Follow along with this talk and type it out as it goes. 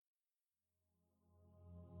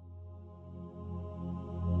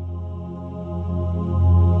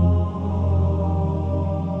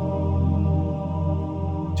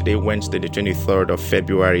Today, Wednesday, the 23rd of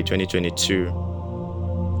February,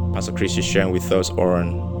 2022. Pastor Chris is sharing with us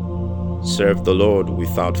on Serve the Lord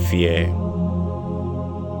without fear.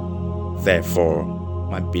 Therefore,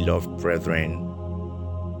 my beloved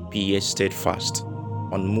brethren, be ye steadfast,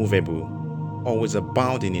 unmovable, always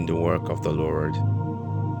abounding in the work of the Lord.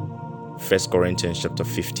 1 Corinthians chapter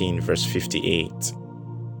 15, verse 58.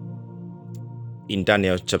 In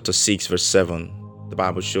Daniel chapter 6, verse 7, the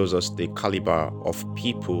Bible shows us the caliber of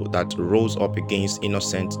people that rose up against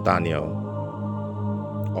innocent Daniel.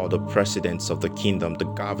 All the presidents of the kingdom, the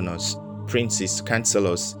governors, princes,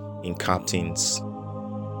 counselors, and captains.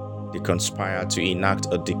 They conspired to enact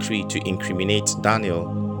a decree to incriminate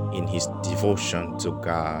Daniel in his devotion to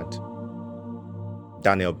God.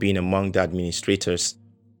 Daniel, being among the administrators,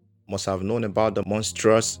 must have known about the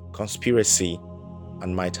monstrous conspiracy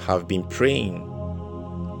and might have been praying,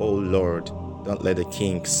 "Oh Lord, don't let the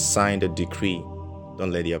king sign the decree.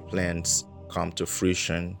 Don't let their plans come to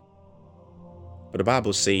fruition." But the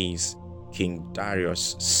Bible says King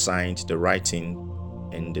Darius signed the writing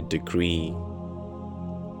and the decree.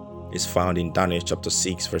 It's found in Daniel chapter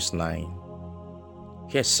 6, verse 9.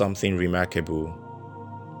 Here's something remarkable.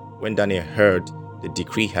 When Daniel heard the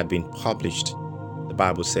decree had been published, the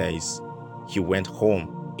Bible says he went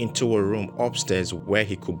home into a room upstairs where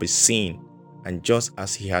he could be seen, and just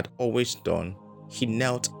as he had always done, he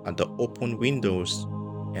knelt at the open windows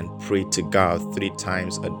and prayed to God 3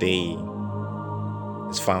 times a day.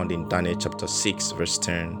 It's found in Daniel chapter 6, verse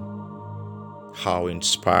 10. How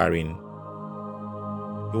inspiring.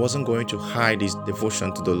 He wasn't going to hide his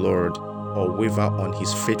devotion to the Lord or waver on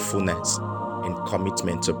his faithfulness and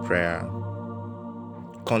commitment to prayer.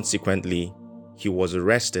 Consequently, he was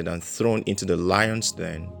arrested and thrown into the lion's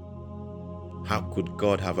den. How could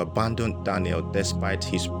God have abandoned Daniel despite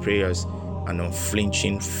his prayers and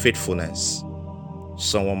unflinching faithfulness?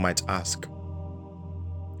 Someone might ask.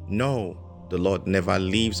 No, the Lord never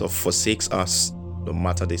leaves or forsakes us, no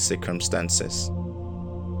matter the circumstances.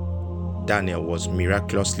 Daniel was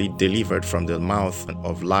miraculously delivered from the mouth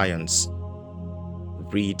of lions.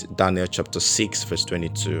 Read Daniel chapter 6, verse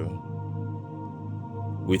 22.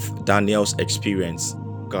 With Daniel's experience,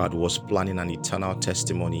 God was planning an eternal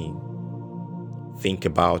testimony. Think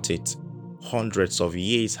about it. Hundreds of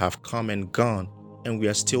years have come and gone, and we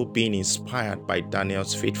are still being inspired by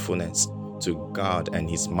Daniel's faithfulness to God and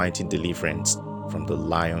his mighty deliverance from the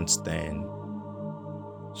lion's den.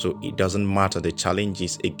 So it doesn't matter the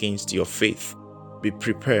challenges against your faith, be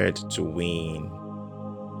prepared to win.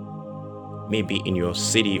 Maybe in your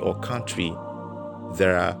city or country,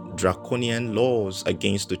 there are draconian laws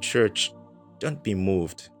against the church. Don't be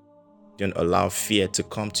moved. Don't allow fear to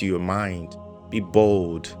come to your mind. Be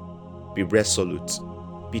bold. Be resolute.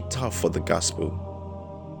 Be tough for the gospel.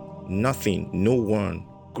 Nothing, no one,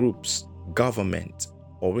 groups, government,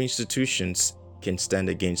 or institutions can stand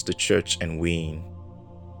against the church and win.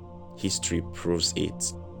 History proves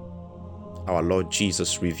it. Our Lord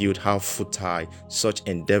Jesus revealed how futile such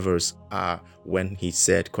endeavors are when he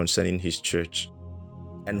said concerning his church,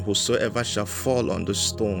 "And whosoever shall fall on the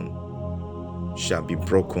stone shall be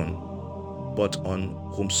broken, but on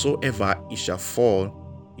whomsoever it shall fall,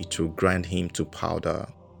 it will grind him to powder."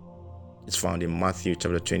 It's found in Matthew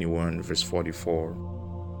chapter 21, verse 44.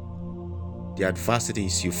 The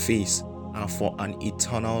adversities you face are for an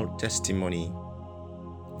eternal testimony.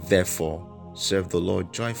 Therefore, serve the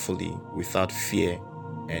Lord joyfully without fear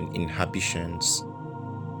and inhibitions.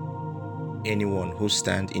 Anyone who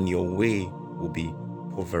stands in your way will be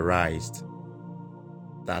pulverized.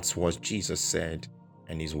 That's what Jesus said,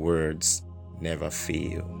 and his words never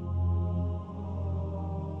fail.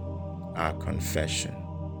 Our confession.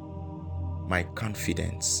 My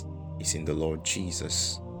confidence is in the Lord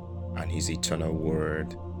Jesus and his eternal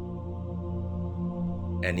word,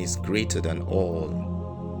 and is greater than all.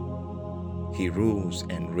 He rules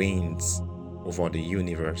and reigns over the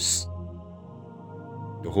universe.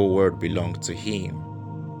 The whole world belongs to him,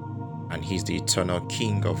 and he's the eternal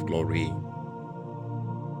King of glory.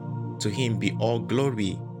 To him be all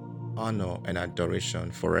glory, honor, and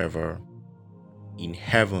adoration forever, in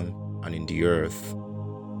heaven and in the earth.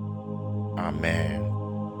 Amen.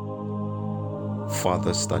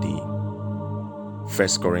 Further study.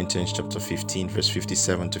 1 Corinthians chapter 15, verse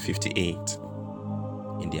 57 to 58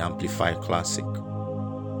 in the Amplified Classic.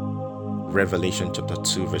 Revelation chapter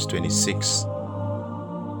 2, verse 26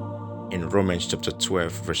 in Romans chapter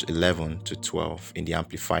 12, verse 11 to 12 in the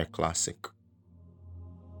Amplified Classic.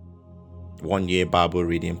 1 year Bible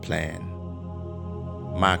reading plan.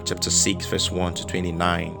 Mark chapter 6, verse 1 to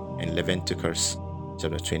 29 and Leviticus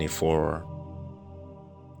chapter 24.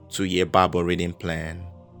 2 year Bible reading plan.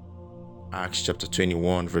 Acts chapter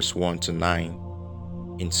 21 verse 1 to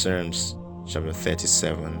 9, in Psalms chapter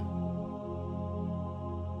 37.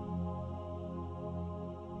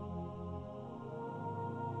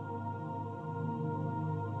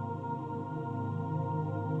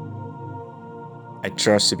 I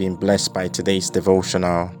trust you've been blessed by today's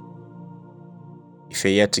devotional. If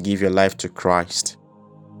you're yet to give your life to Christ,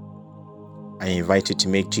 I invite you to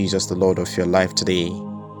make Jesus the Lord of your life today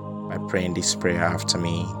by praying this prayer after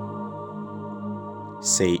me.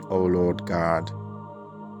 Say, "O Lord God,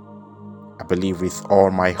 I believe with all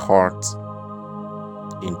my heart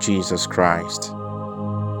in Jesus Christ,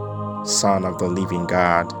 Son of the living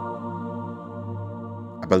God.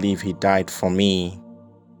 I believe He died for me,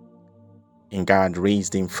 and God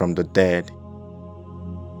raised Him from the dead.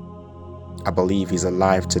 I believe He's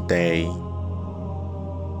alive today.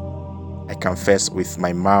 I confess with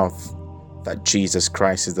my mouth that Jesus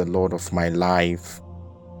Christ is the Lord of my life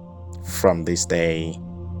from this day.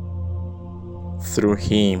 Through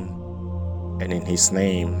Him and in His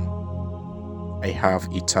name, I have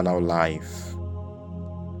eternal life.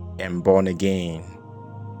 I'm born again.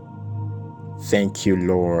 Thank you,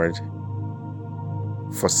 Lord,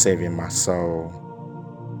 for saving my soul.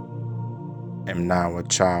 I'm now a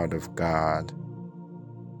child of God."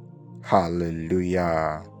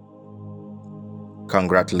 Hallelujah.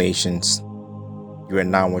 Congratulations. You are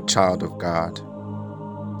now a child of God.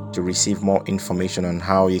 To receive more information on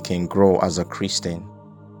how you can grow as a Christian,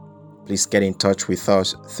 please get in touch with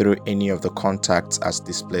us through any of the contacts as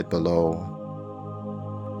displayed below,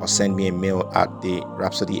 or send me a mail at the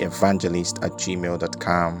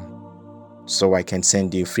rhapsodyevangelist@gmail.com so I can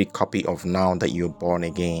send you a free copy of Now That You're Born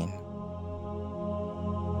Again.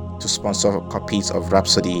 To sponsor copies of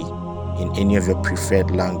Rhapsody in any of your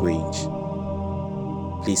preferred language,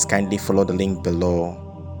 please kindly follow the link below.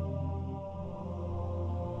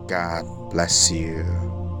 God bless you.